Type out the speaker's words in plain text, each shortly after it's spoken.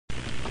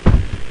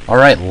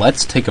Alright,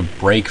 let's take a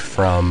break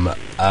from,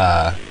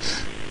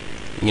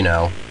 you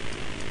know,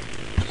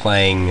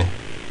 playing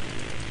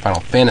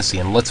Final Fantasy,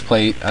 and let's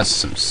play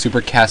some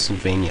Super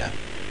Castlevania.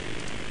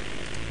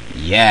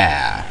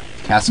 Yeah,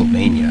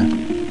 Castlevania.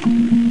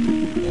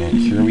 And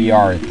here we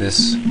are at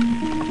this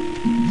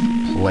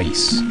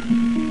place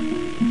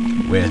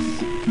with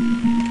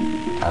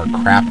our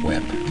crap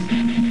whip.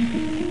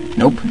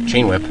 Nope,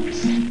 chain whip.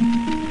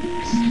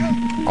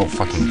 Oh,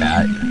 fucking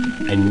bat.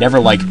 I never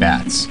like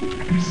bats.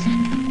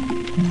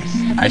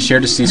 I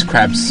share Deceased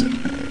Crab's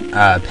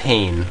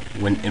pain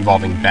when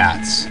involving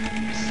bats.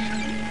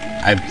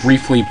 I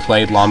briefly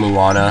played La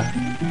Mulana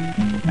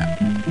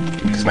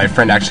because my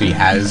friend actually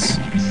has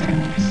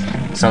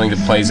something that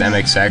plays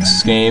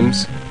MXX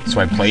games, so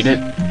I played it,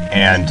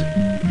 and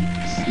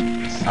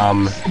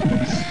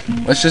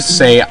let's just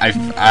say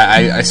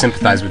I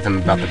sympathize with him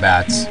about the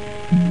bats.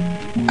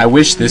 I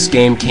wish this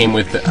game came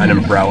with an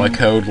umbrella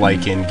code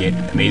like in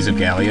Maze of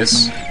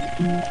Gallius.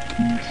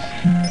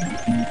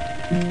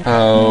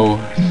 Oh,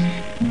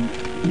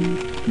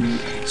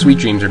 sweet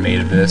dreams are made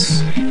of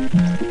this.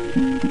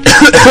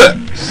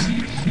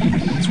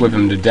 Let's whip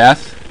him to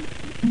death.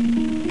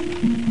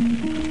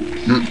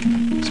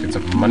 Let's get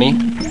some money.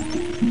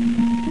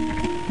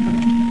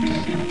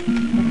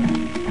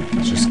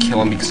 Let's just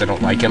kill him because I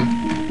don't like him.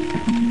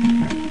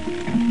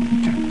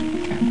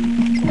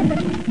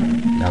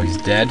 Now he's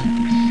dead.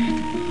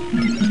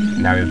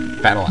 Now we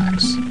have battle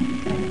axe.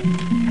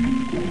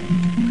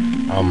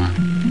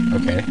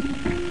 Okay.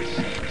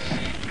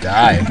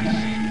 Die.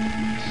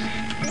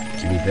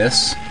 Give me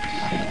this.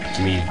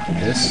 Give me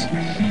this.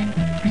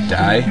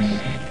 Die.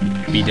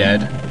 Be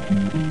dead.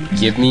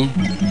 Give me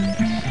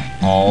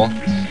all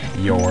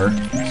your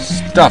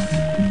stuff.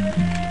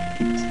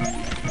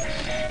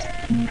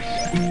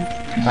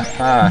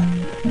 Haha.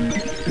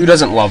 Who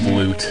doesn't love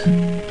loot?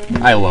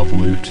 I love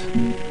loot.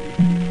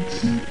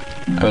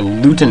 I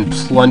would loot and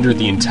plunder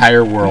the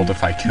entire world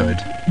if I could.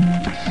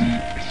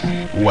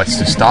 What's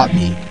to stop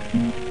me?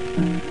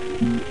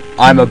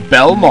 I'm a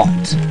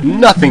Belmont.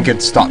 Nothing can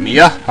stop me.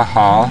 Ha ha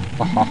ha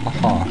ha ha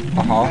ha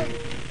ha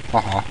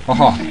ha ha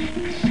ha.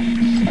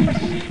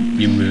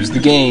 You lose the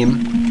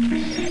game.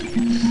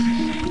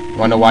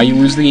 Wanna know why you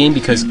lose the game?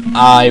 Because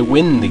I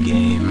win the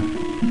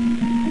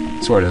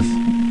game. Sort of.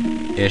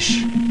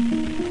 Ish.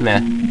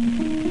 Meh.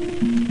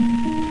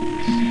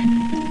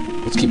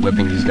 Let's keep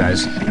whipping these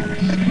guys.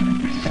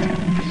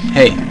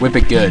 Hey, whip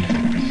it good.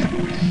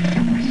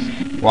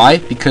 Why?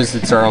 Because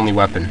it's our only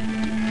weapon.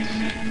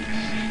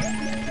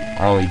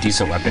 Our only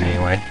decent weapon,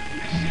 anyway.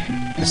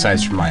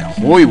 Besides from my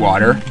holy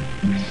water.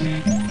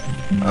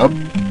 Up.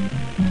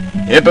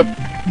 Hip up.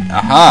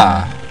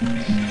 Aha!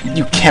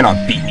 You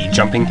cannot beat me,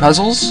 jumping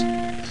puzzles!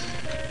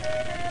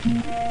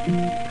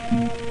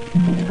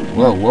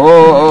 Whoa, whoa,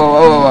 whoa,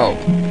 whoa,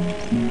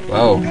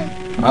 whoa. Whoa.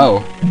 Oh.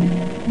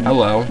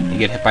 Hello. You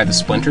get hit by the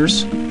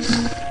splinters?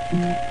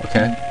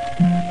 Okay.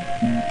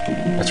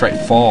 That's right,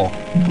 fall.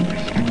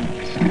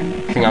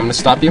 Think I'm gonna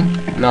stop you?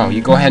 No,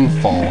 you go ahead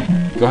and fall.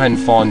 Go ahead and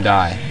fall and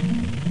die.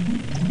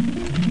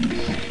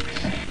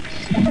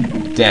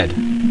 Dead.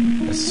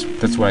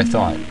 That's what I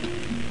thought.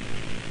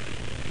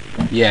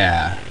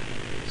 Yeah.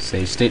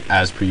 Save state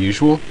as per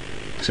usual,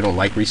 because I don't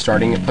like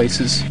restarting at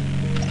places.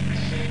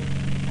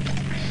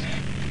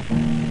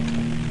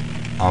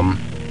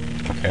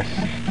 Okay.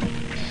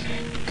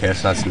 Okay,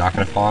 so that's not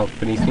gonna fall out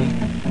beneath me.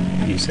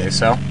 If you say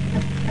so.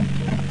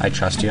 I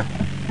trust you.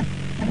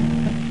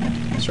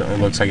 Certainly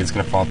looks like it's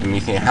gonna fall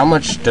beneath me. How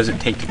much does it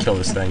take to kill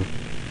this thing?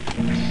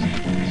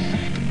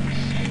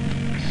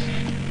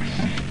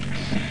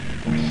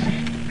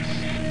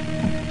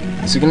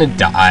 Is it gonna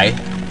die?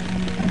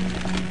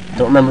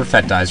 Don't remember if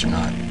that dies or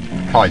not.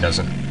 Probably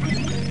doesn't.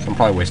 I'm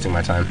probably wasting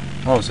my time.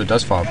 Oh, so it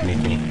does fall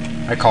beneath me.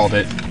 I called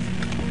it.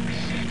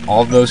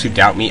 All of those who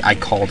doubt me, I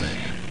called it.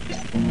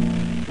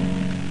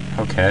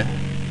 Okay.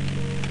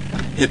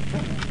 Hip.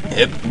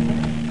 Hip.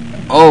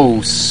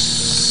 Oh,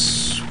 sweet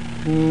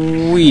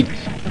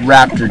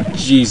raptor.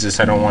 Jesus,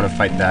 I don't want to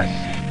fight that.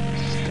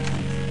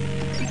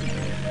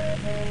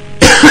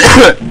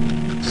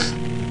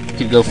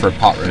 Could go for a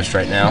pot roast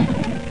right now.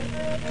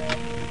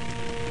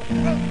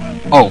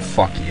 Oh,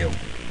 fuck you.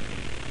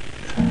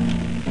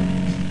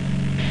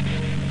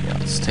 Yeah,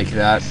 let's take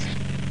that.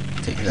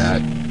 Take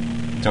that.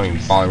 Don't even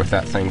bother with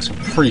that thing, so I'm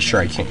pretty sure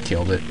I can't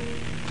kill it.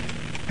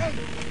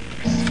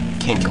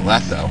 Can't kill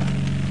that, though.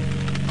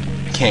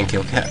 Can't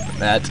kill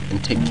that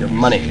and take your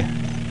money.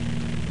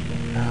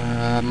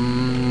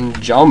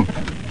 Jump.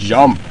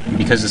 Jump.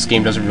 Because this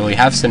game doesn't really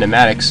have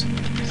cinematics,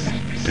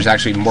 there's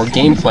actually more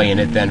gameplay in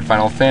it than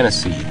Final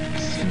Fantasy.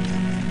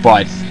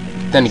 But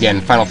then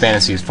again, Final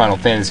Fantasy is Final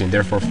Fantasy, and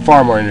therefore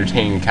far more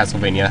entertaining than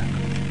Castlevania.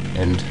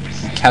 And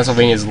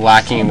Castlevania is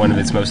lacking in one of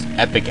its most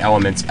epic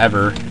elements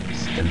ever,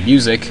 the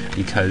music,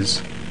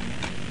 because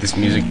this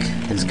music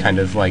is kind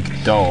of like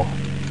dull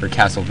for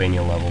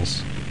Castlevania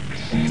levels.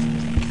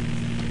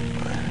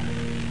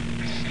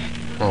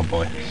 Oh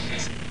boy.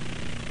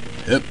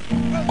 Yep.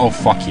 Oh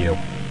fuck you.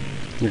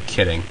 You're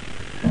kidding.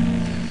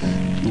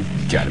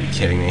 You've gotta be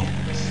kidding me.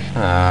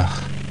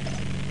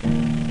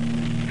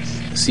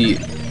 See,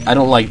 I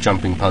don't like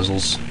jumping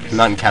puzzles.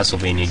 Not in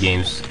Castlevania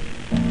games.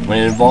 When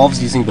it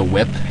involves using the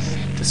whip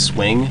to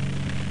swing,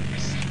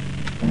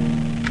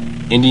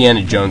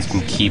 Indiana Jones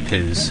can keep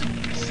his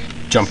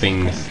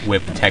jumping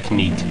whip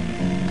technique,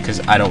 because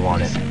I don't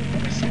want it.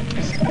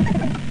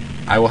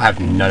 I will have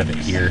none of it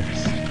here.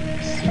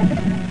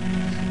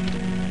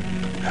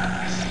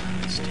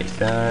 Let's take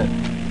that.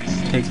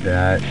 Take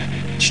that.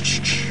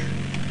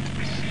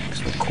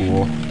 Looks look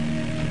cool.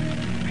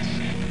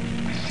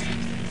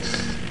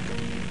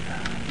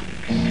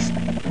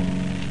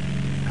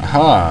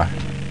 Aha!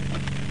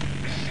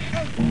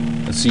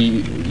 Let's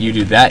see you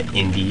do that,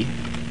 Indy.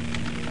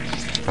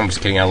 I'm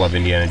just kidding, I love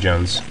Indiana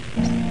Jones.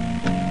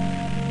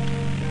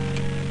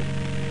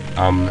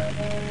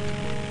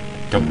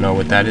 Don't know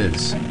what that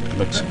is. It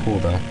looks cool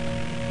though.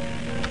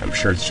 I'm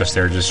sure it's just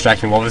there to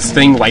distract me while this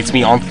thing lights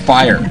me on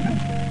fire.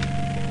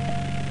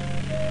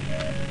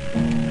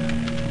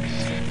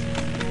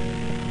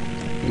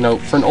 You know,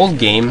 for an old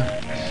game,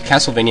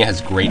 Castlevania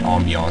has great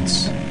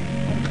ambiance.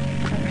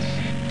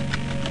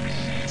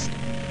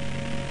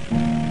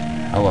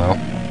 Hello.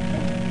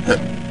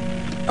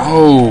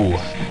 Oh!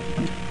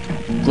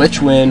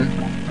 Glitch win.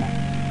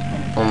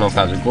 I don't know if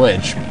that was a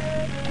glitch.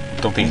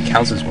 Don't think it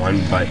counts as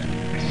one, but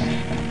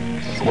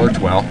it worked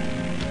well.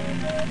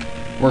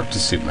 Worked to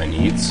suit my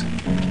needs.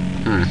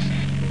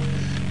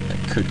 That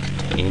could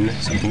contain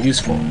something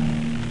useful.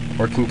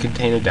 Or can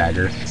contain a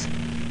dagger,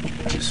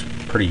 which is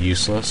pretty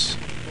useless.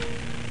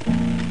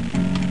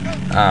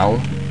 Ow.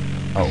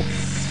 Oh,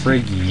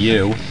 frig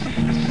you.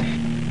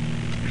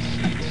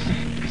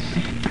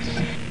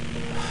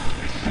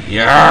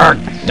 Yeah,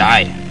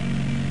 die.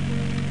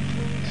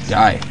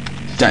 Die.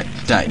 Die.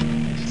 Die.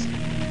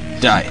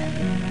 Die.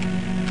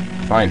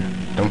 Fine,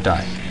 don't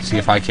die. See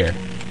if I care.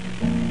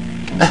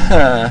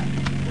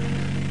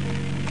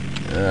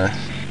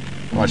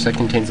 Watch, that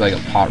contains like a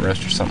pot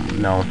roast or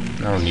something. No,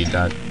 I don't need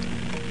that.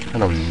 I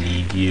don't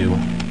need you.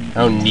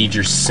 I don't need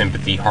your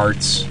sympathy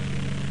hearts.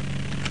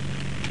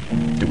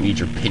 Don't need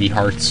your pity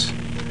hearts.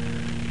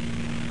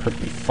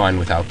 Perfectly fine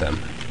without them.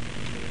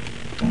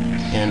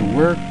 And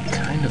we're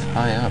kind of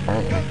high up,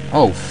 aren't we?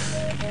 Oh,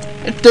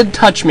 it did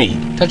touch me.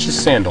 Touch his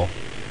sandal.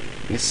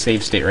 I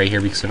save state right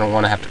here because I don't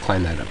want to have to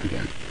climb that up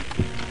again.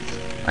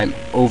 I'm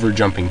over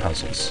jumping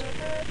puzzles.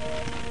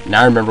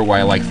 Now I remember why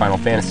I like Final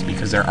Fantasy,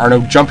 because there are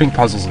no jumping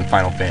puzzles in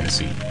Final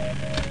Fantasy.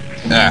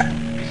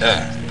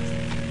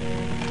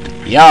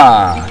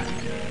 Yeah.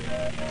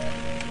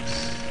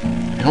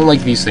 I don't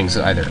like these things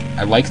either.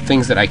 I like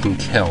things that I can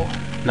kill,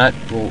 not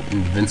little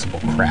invincible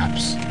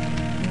craps.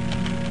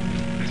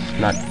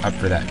 Not up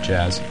for that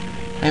jazz.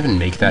 Can I even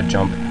make that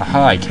jump?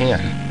 Haha, I can.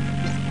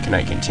 Can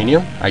I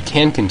continue? I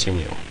can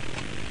continue.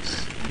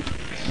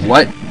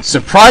 What?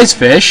 Surprise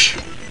fish?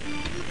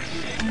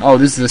 Oh,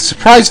 this is the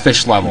surprise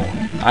fish level.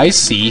 I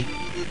see.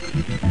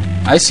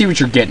 I see what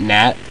you're getting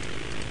at.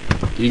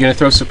 You're gonna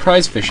throw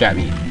surprise fish at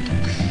me.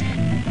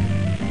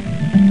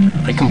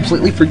 I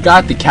completely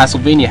forgot that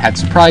Castlevania had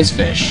surprise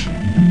fish.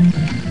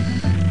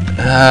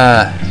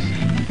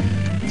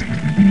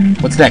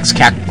 What's next?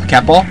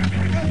 Cat ball?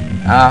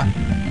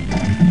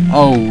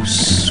 Oh,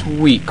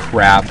 sweet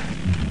crap.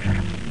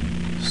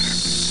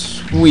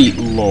 Sweet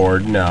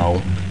lord,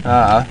 no.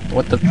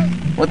 What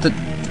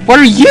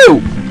are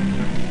you?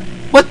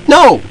 What?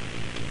 No!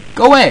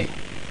 Go away!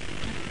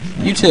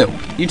 You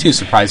too,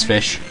 surprise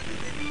fish.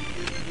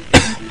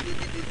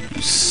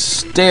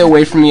 Stay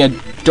away from me, I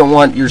don't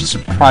want your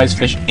surprise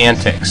fish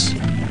antics.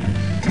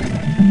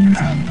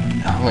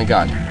 Oh my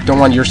god, don't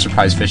want your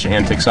surprise fish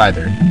antics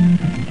either.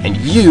 And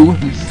you,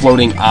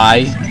 floating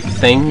eye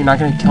thing, you're not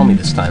gonna kill me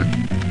this time.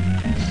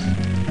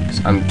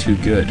 Because I'm too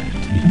good to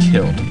be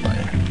killed by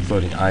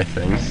floating eye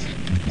things.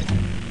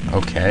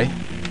 Okay.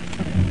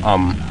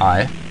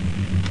 Hi.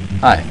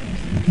 Hi.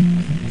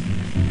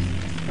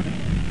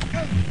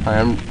 Hi,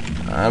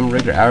 I'm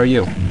Rigger. How are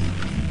you?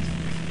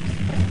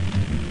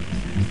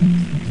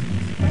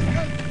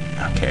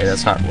 Okay,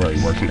 that's not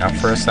really working out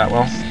for us that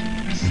well.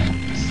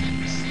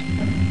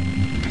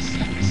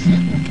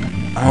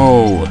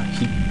 Oh,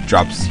 he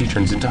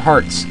turns into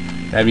hearts.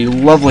 That'd be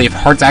lovely if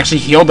hearts actually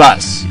healed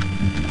us.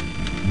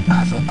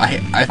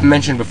 I've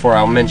mentioned before,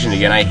 I'll mention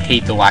again, I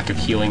hate the lack of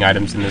healing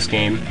items in this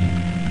game.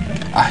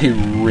 I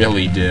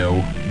really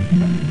do.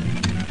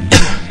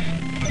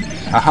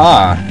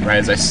 Haha, right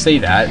as I say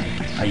that,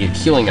 I get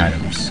healing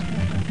items.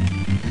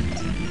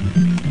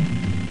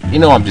 You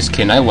know I'm just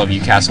kidding, I love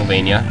you,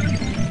 Castlevania.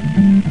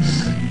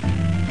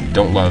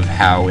 Don't love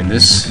how in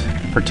this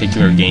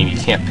particular game you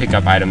can't pick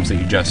up items that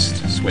you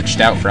just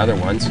switched out for other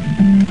ones.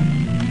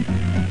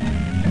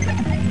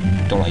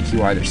 Don't like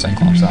you either,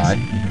 Cyclops Eye.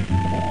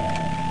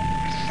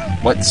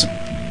 What?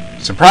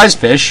 Surprise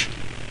fish?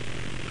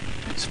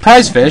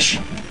 Surprise fish?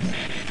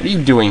 What are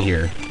you doing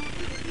here?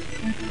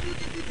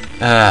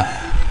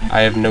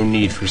 I have no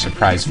need for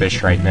surprise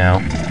fish right now.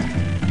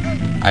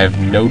 I have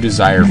no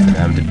desire for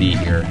them to be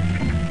here.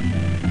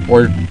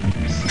 Or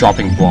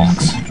dropping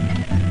blocks.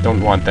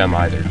 Don't want them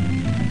either.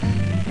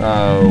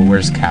 Oh,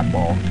 where's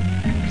Catball?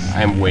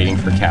 I am waiting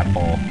for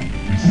Catball.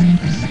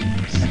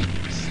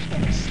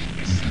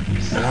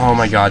 Oh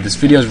my god, this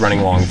video is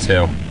running long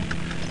too.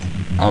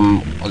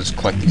 I'll just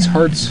collect these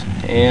hearts,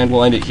 and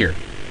we'll end it here.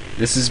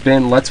 This has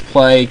been Let's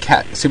Play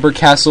Super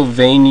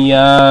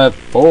Castlevania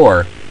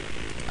 4.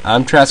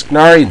 I'm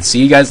Trasknari, and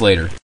see you guys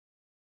later.